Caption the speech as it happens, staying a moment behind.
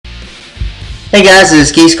Hey guys,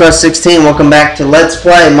 this is GeeseQuest16. Welcome back to Let's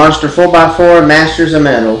Play Monster 4x4 Masters of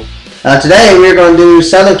Metal. Today we're going to do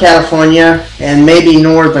Southern California and maybe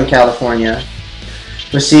Northern California.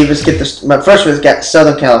 Let's see, let's get this. But first we've got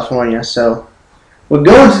Southern California, so we're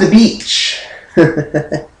going to the beach.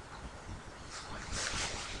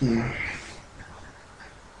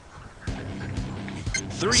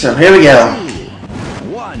 So here we go.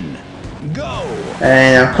 1, go!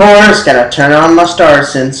 And of course, gotta turn on my star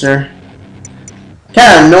sensor.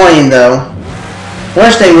 Kind of annoying though.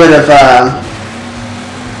 Wish they would have.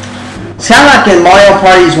 It's kind of like in Mario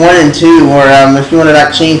Parties 1 and 2, where if you want to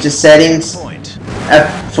like change the settings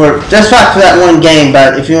for just like for that one game,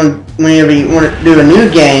 but if you want, whenever you want to do a new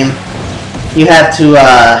game, you have to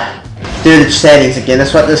do the settings again.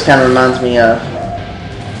 That's what this kind of reminds me of.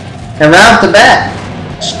 And right off the bat,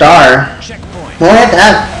 star. We only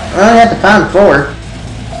have to find 4.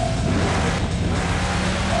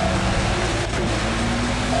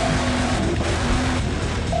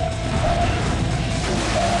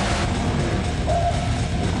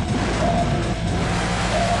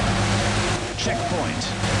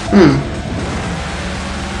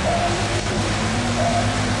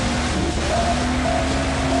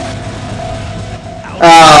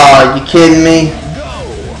 Oh, you kidding me?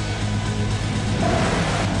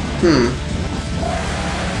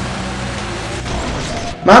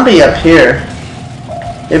 Might be up here.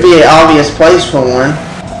 It'd be an obvious place for one.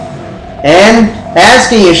 And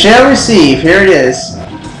asking you shall receive. Here it is.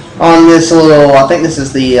 On this little, I think this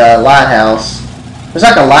is the lighthouse. There's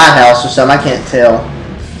like a lighthouse or something, I can't tell.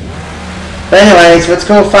 But anyways, let's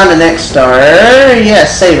go find the next star.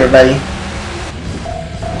 Yes, save her, buddy.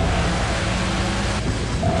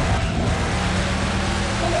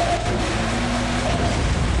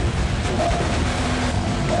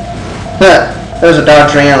 There's a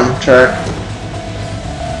Dodge Ram truck.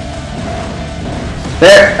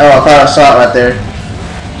 There! Oh, I thought I saw it right there.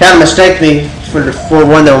 Kind of mistaken me for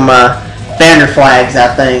one of my banner flags,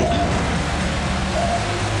 I think.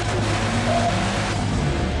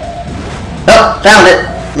 Oh, found it!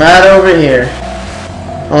 Right over here.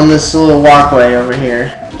 On this little walkway over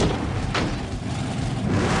here.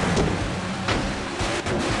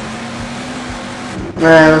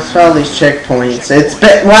 Let's follow these checkpoints. It's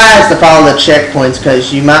wise to follow the checkpoints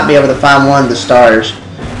because you might be able to find one of the stars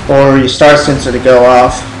or your star sensor to go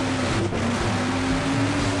off.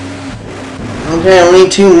 Okay, I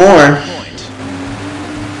need 2 more.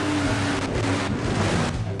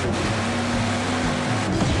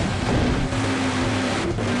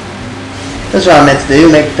 That's what I meant to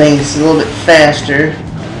do, make things a little bit faster.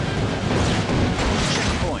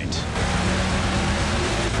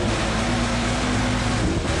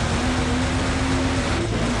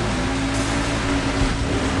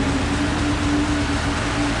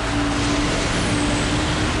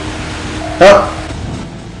 Oh!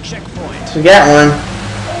 Checkpoint. We got one.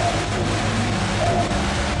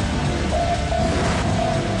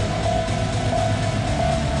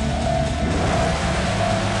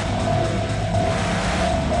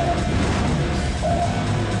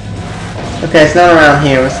 Okay, it's not around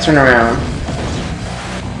here. Let's turn around.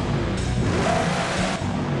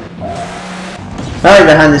 Probably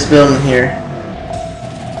behind this building here.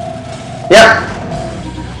 Yep!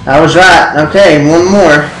 I was right. Okay, one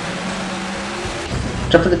more.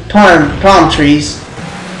 Jump for the palm trees.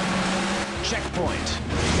 Checkpoint.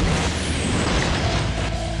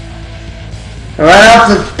 Right off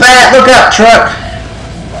the bat, look out, truck!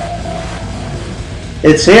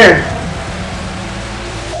 It's here.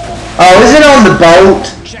 Oh, is it on the boat?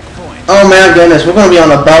 Checkpoint. Oh my goodness, we're gonna be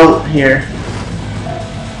on a boat here.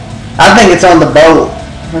 I think it's on the boat.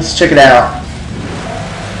 Let's check it out.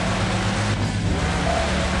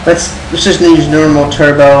 Let's just use normal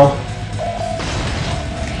turbo.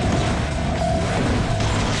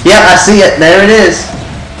 Yep, I see it. There it is.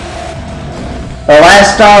 The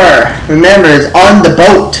last star, remember, is on the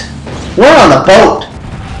boat. We're on the boat.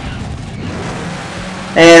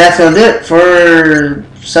 And that's going to do it for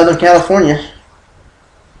Southern California.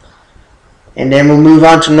 And then we'll move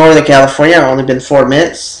on to Northern California. It's only been 4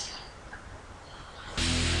 minutes.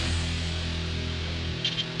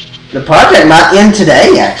 The project might end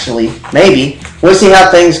today, actually. Maybe. We'll see how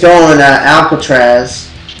things go in Alcatraz.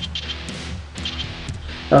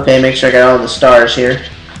 Okay, make sure I got all the stars here.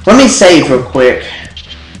 Let me save real quick.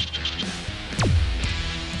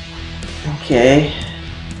 Okay.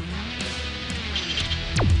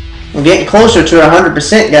 We're getting closer to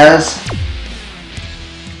 100%, guys.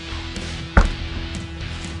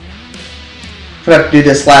 Forgot to do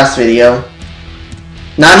this last video.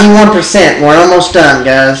 91%. We're almost done,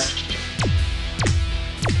 guys.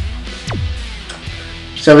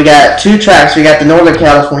 So we got two tracks. We got the Northern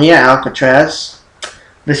California, Alcatraz.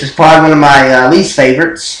 This is probably one of my least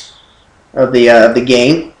favorites of the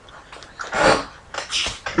game.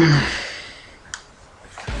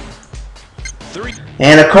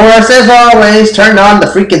 And of course, as always, turn on the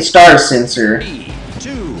freaking star sensor. 3,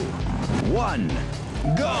 2, 1,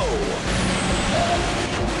 go!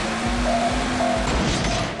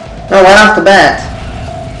 Oh, right off the bat.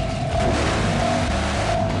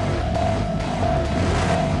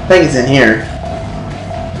 I think it's in here.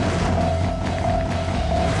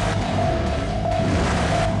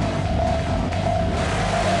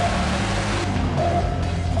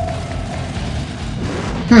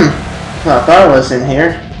 Well, I thought it was in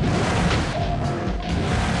here.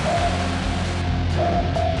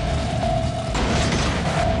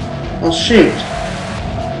 Well, shoot.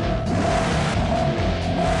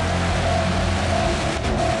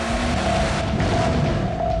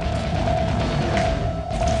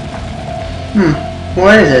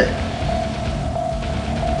 Where is it?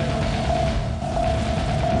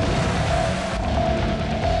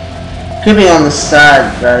 Could be on the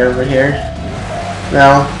side right over here.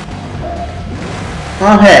 No.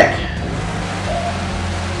 Oh, heck.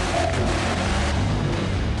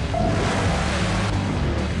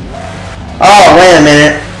 Oh, wait a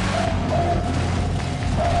minute.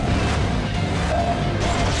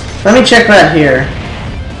 Let me check right here.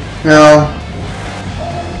 No.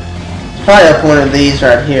 It's probably up one of these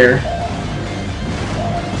right here.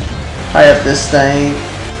 Probably up this thing.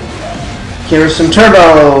 Give her some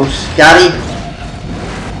turbos. Got it?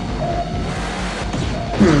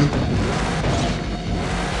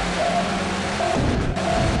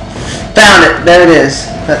 Found it. There it is.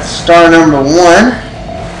 That's star number 1.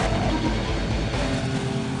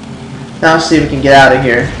 Now let's see if we can get out of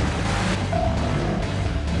here.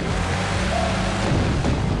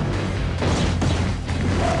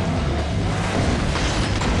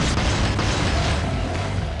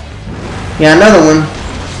 Yeah, another one.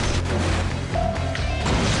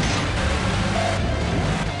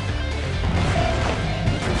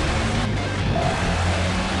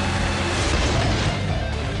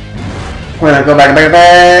 We're gonna go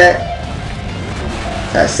back.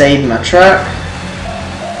 I saved my truck.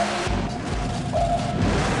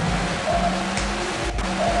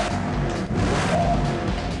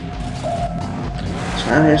 It's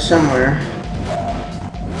around here somewhere.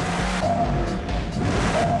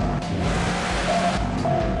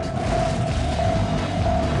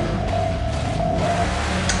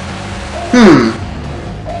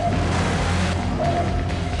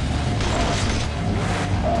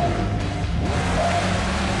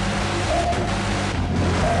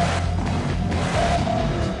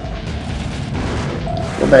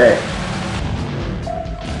 Go back.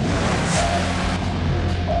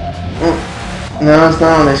 Oh, no, it's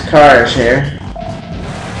not on these cars here.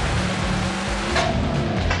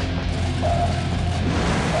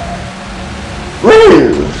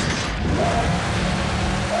 Woo!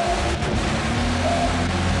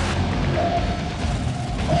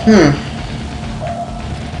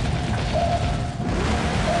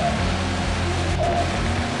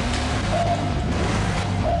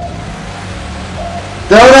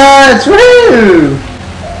 Donuts! Woo!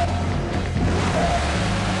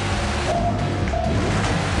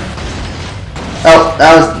 Oh,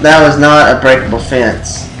 that was not a breakable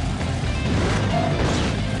fence.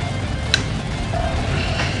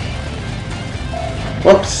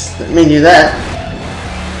 Whoops, didn't mean to do that.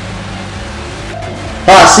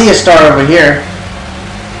 Oh, I see a star over here.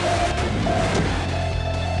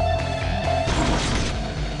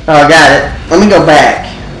 Oh, I got it. Let me go back.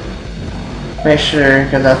 Make sure,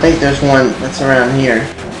 because I think there's one that's around here.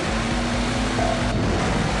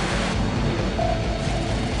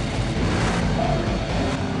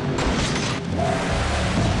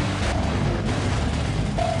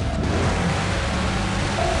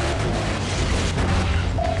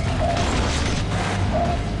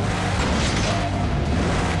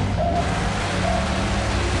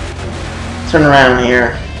 Turn around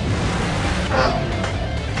here.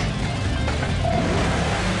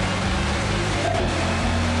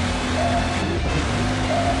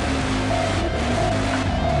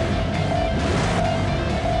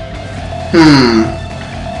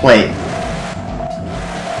 Wait.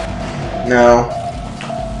 No.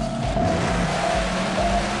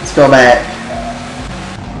 Let's go back.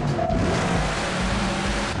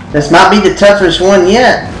 This might be the toughest one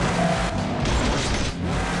yet.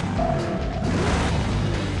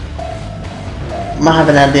 Might have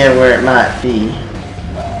an idea where it might be.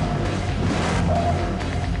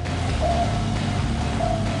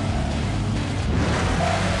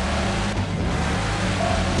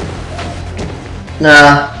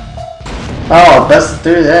 Nah. Oh, I busted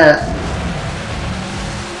through that.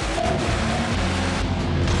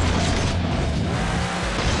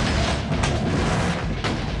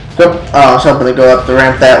 Go. Oh, I was hoping to go up the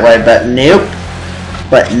ramp that way, but nope.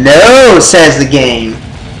 But no, says the game.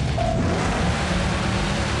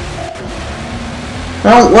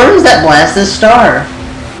 Well, where is that blasted star?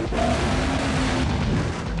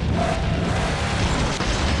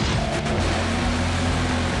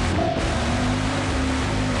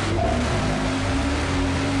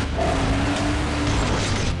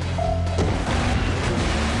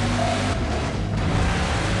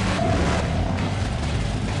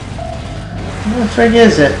 Where the frig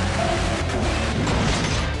is it?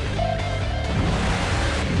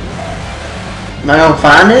 Am I gonna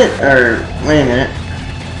find it? Or, wait a minute.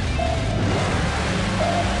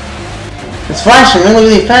 It's flashing really,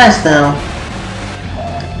 really fast now.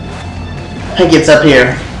 I think it's up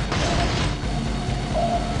here.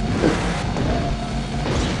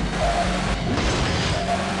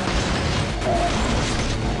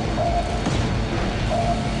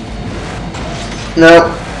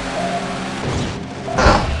 Nope.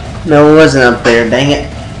 No, it wasn't up there, dang it.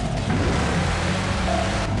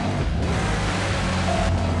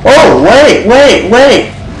 Oh, wait, wait,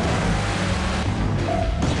 wait!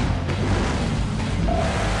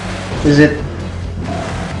 Is it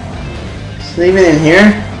even in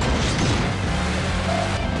here?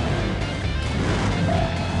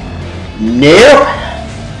 Nope!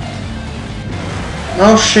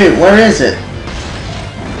 Oh shoot, where is it?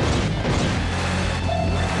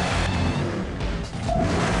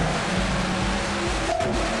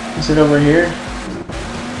 Is it over here?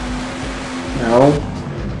 No.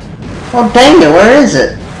 Oh dang it, where is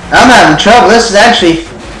it? I'm having trouble. This is actually...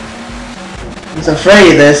 I'm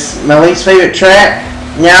afraid of this. My least favorite track.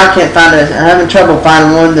 Now I can't find it. I'm having trouble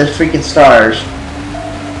finding one of the freaking stars.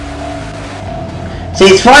 See,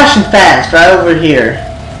 it's flashing fast right over here.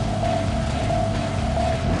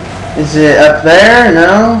 Is it up there?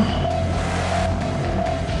 No.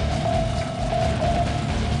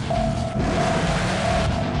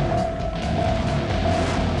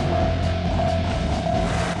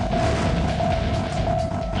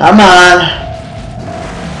 Come on.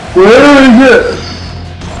 Where is it?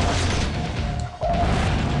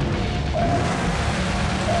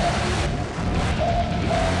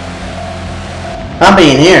 I'll be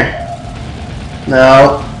in here.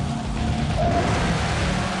 No.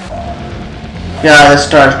 God, this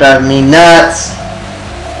star's driving me nuts.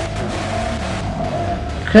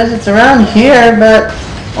 Because it's around here, but...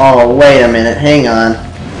 Oh, wait a minute. Hang on.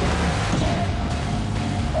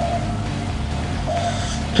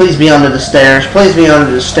 Please be under the stairs. Please be under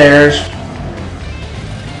the stairs.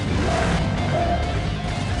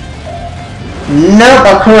 Nope,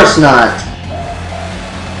 of course not.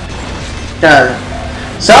 God.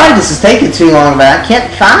 Sorry this is taking too long, but I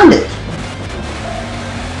can't find it.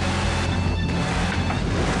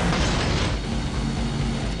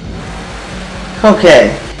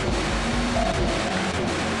 Okay.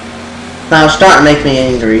 Now it's starting to make me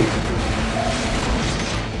angry.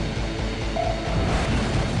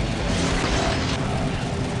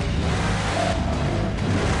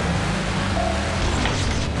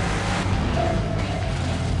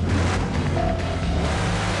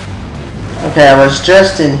 Okay, I was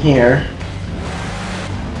just in here.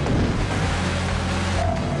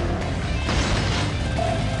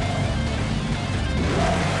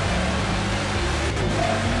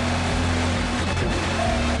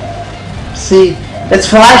 See, it's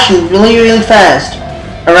flashing really, really fast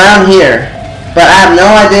around here, but I have no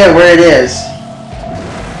idea where it is.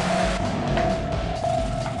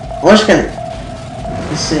 What's gonna...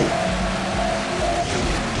 Let's see.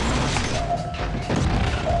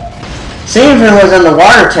 See if it was on the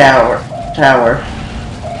water tower.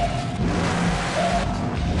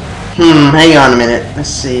 Hang on a minute. Let's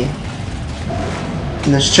see.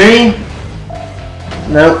 In this tree?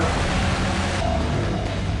 Nope.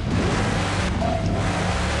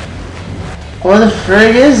 Where the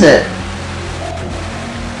frig is it?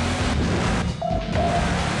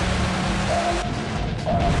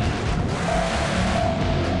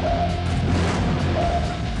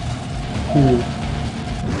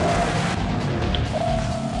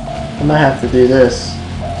 I might have to do this.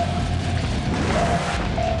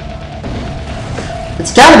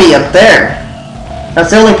 It's gotta be up there. That's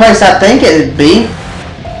the only place I think it would be.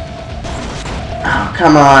 Oh,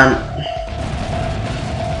 come on.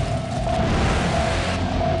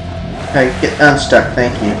 Okay, get unstuck,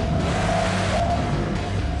 thank you.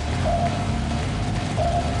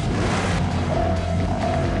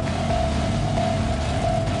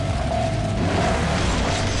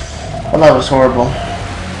 that was horrible.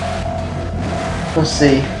 Let's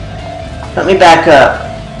see. Let me back up.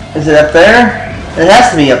 Is it up there? It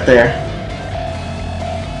has to be up there.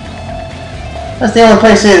 That's the only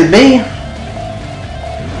place it would be.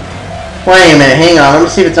 Wait a minute, hang on. Let me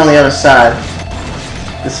see if it's on the other side.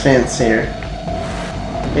 This fence here.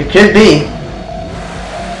 It could be.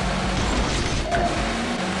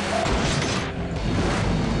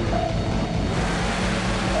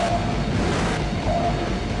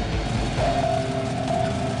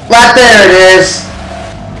 Right there it is.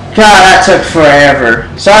 God, that took forever.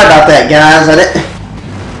 Sorry about that, guys.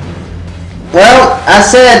 Well, I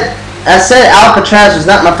said Alcatraz was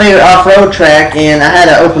not my favorite off-road track, and I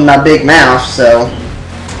had to open my big mouth, so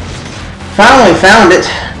finally found it.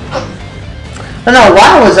 I don't know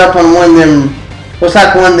why I was up on one of them. Looks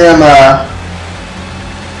like one of them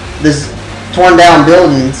this torn down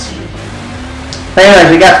buildings. But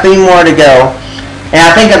anyways, we got 3 more to go, and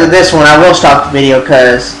I think after this one I will stop the video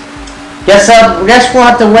because guess we'll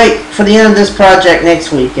have to wait for the end of this project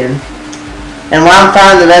next weekend. And while I'm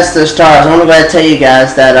finding the rest of the stars, I'm going to go ahead and tell you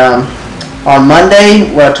guys that on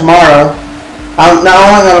Monday, well tomorrow, I'm not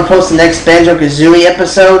only going to post the next Banjo-Kazooie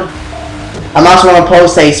episode, I'm also going to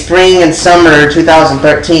post a spring and summer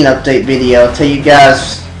 2013 update video. Tell you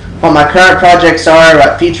guys what my current projects are,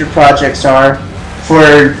 what future projects are for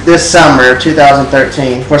this summer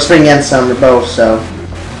 2013, for spring and summer both. So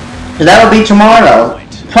that will be tomorrow.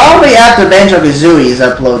 Probably after Banjo-Kazooie is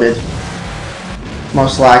uploaded.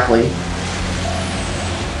 Most likely.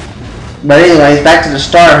 But anyways, back to the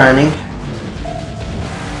star hunting.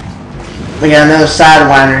 We got another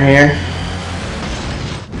Sidewinder here.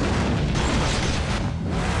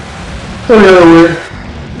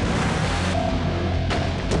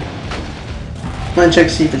 I'm gonna check to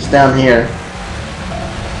see if it's down here.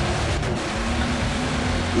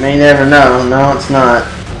 May never know. No, it's not.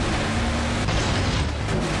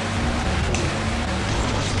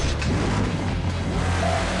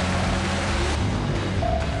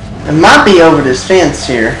 It might be over this fence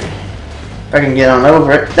here. If I can get on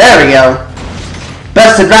over it. There we go.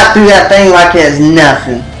 Busted right through that thing like it is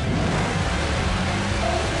nothing.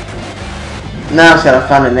 Now I just gotta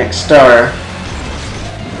find the next star.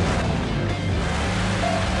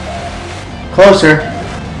 Closer.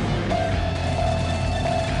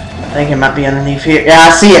 I think it might be underneath here. Yeah,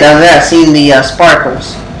 I see it over there. I seen the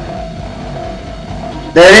sparkles.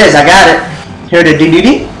 There it is. I got it. Here to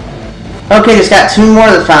do. Okay, just got 2 more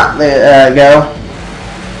to go.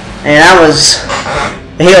 And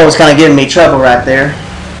the hill was kind of giving me trouble right there.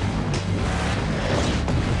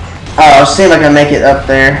 Oh, see if I can make it up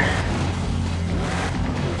there.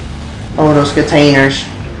 Oh, those containers.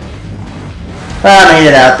 Well, I made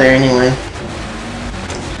it out there anyway.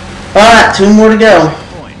 Alright, 2 more to go.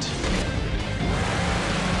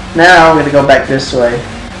 Now I'm going to go back this way.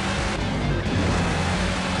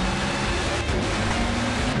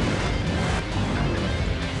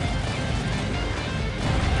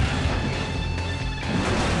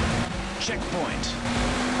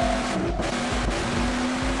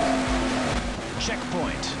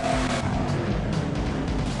 Checkpoint.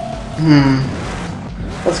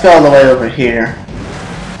 Let's go all the way over here.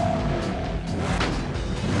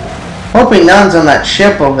 Hoping none's on that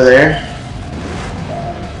ship over there.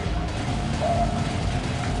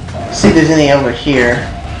 See if there's any over here.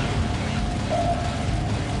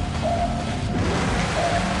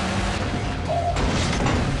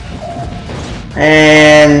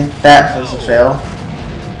 And that was a fail.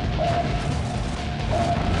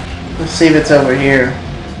 Let's see if it's over here.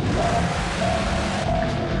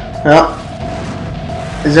 No.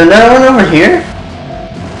 Is there another one over here?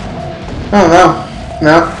 Oh no.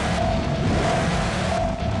 No.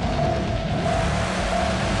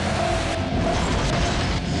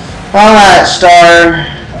 Alright, star.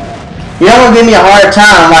 You don't want to give me a hard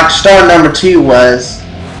time like star number 2 was.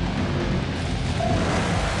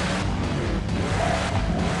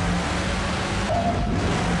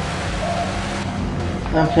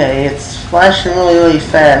 Okay, it's flashing really, really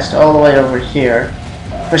fast all the way over here.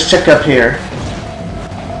 Let's check up here.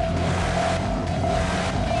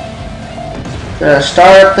 Is there a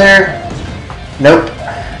star up there? Nope.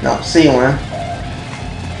 Don't see one.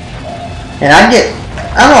 And I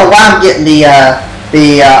don't know why I'm getting the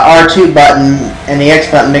R2 button and the X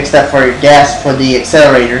button mixed up for gas for the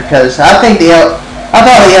accelerator, because I thought the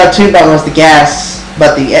L2 button was the gas,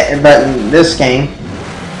 but the button this game.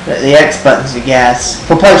 The X button's the gas.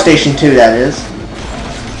 For PlayStation 2, that is.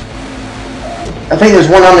 I think there's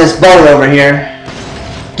one on this boat over here.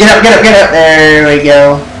 Get up, get up, get up! There we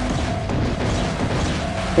go.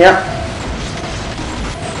 Yep.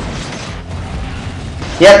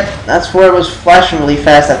 Yep, that's where it was flashing really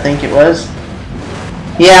fast, I think it was.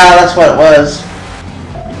 Yeah, that's what it was.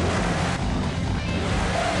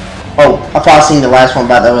 Oh, I thought I seen the last one,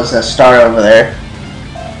 but that was a star over there.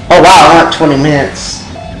 Oh wow, I'm at 20 minutes.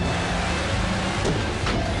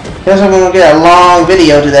 Guess I'm gonna get a long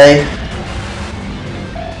video today.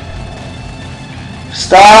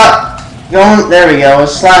 Stop going. There we go.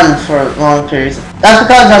 It's sliding for long periods. That's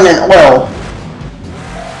because I'm in oil.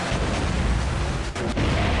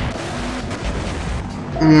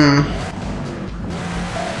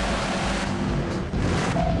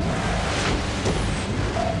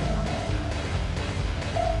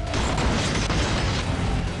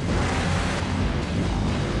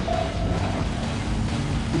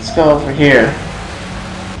 Let's go over here.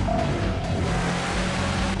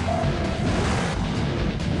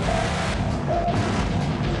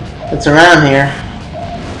 It's around here.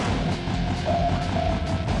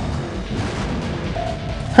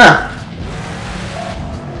 Huh.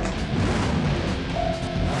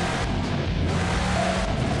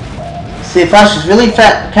 See, it flashes really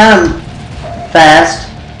kind of fast.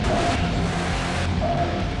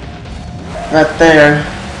 Right there.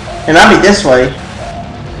 It might be this way.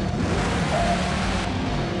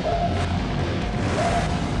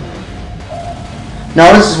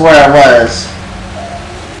 No, this is where I was.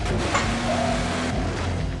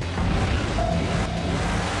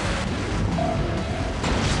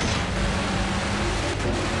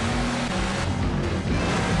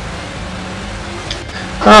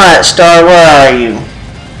 Alright, Star, where are you?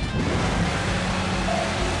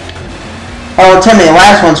 Oh, tell me, the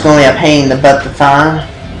last one's going to be a pain in the butt to find.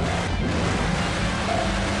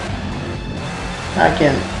 I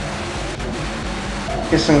can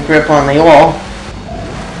get some grip on the oil.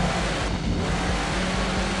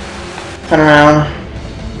 Turn around.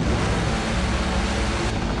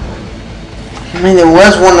 I mean, there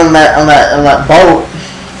was one on that boat.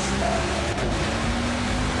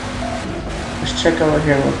 Let's check over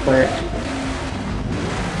here real quick.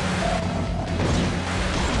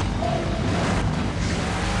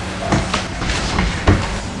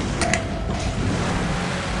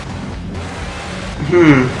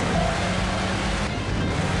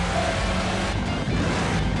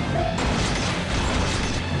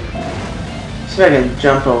 See if I can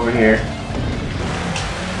jump over here.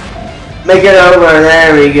 Make it over.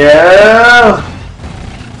 There we go.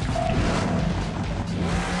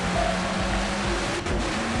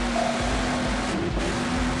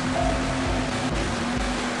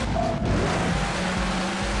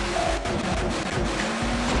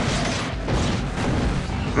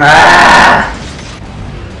 Ah!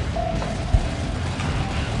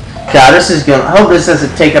 God, this is gonna. I hope this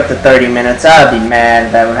doesn't take up to 30 minutes. I'd be mad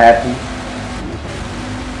if that would happen.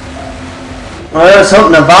 Well, I was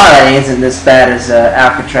hoping Nevada isn't this bad as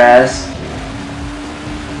Alcatraz.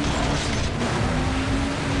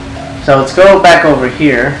 So let's go back over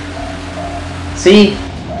here. See,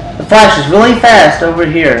 the flash is really fast over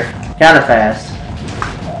here, kind of fast.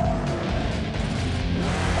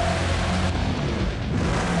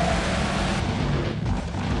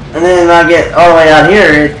 And then when I get all the way out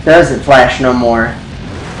here, it doesn't flash no more.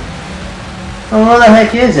 Well, where the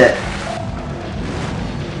heck is it?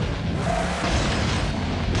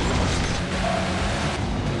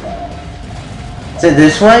 Is it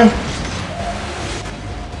this way?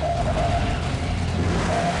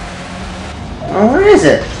 Oh, where is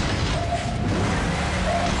it?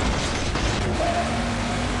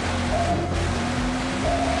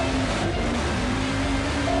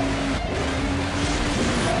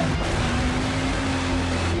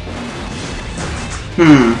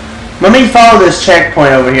 Let me follow this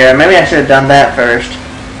checkpoint over here. Maybe I should have done that first.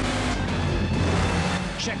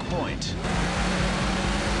 Checkpoint.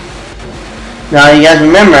 Now you guys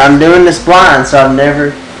remember, I'm doing this blind, so I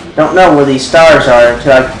don't know where these stars are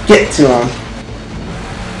until I get to them.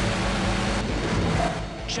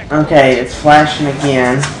 Okay, it's flashing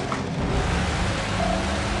again.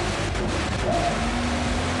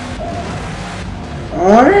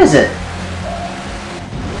 Where is it?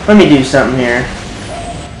 Let me do something here.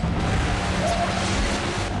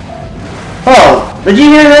 Oh, did you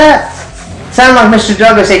hear that? It sounded like Mr.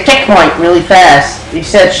 Douglas said checkpoint really fast. He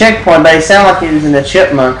said checkpoint, but it sounded like he was in the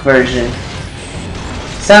chipmunk version.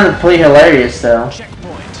 It sounded pretty hilarious though.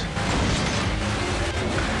 Checkpoint.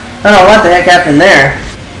 I don't know what the heck happened there.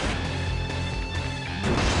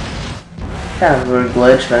 Kind of a weird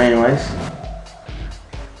glitch, but anyways.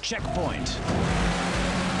 Checkpoint.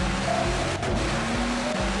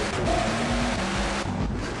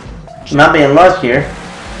 Might be in luck here.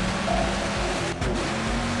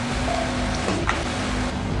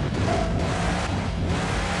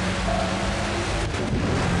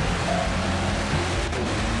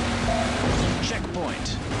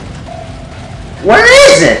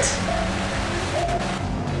 is it?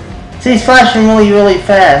 See, he's flashing really, really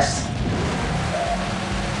fast.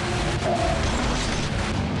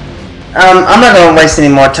 I'm not going to waste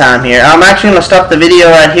any more time here. I'm actually going to stop the video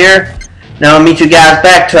right here. Now I'll meet you guys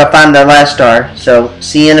back till I find the last star. So,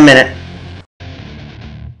 see you in a minute.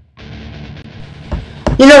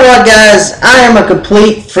 You know what, guys? I am a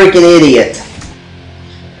complete freaking idiot.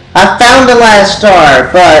 I found the last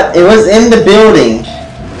star, but it was in the building.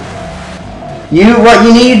 What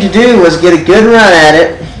you needed to do was get a good run at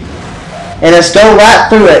it, and just go right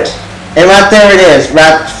through it. And right there it is,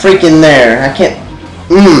 right freaking there. I can't.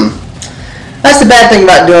 That's the bad thing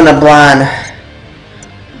about doing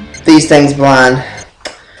these things blind.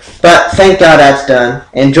 But thank God that's done.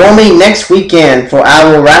 And join me next weekend for I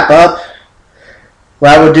will wrap up,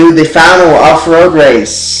 where I will do the final off-road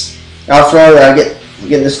race. Off-road,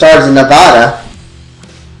 getting the stars in Nevada,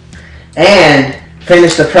 and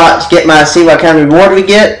finish the see what kind of reward we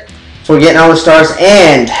get for getting all the stars,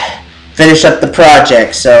 and finish up the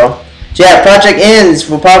project. So yeah, project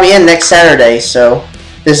will probably end next Saturday. So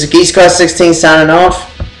this is GeekSquad16 signing off.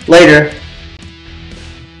 Later.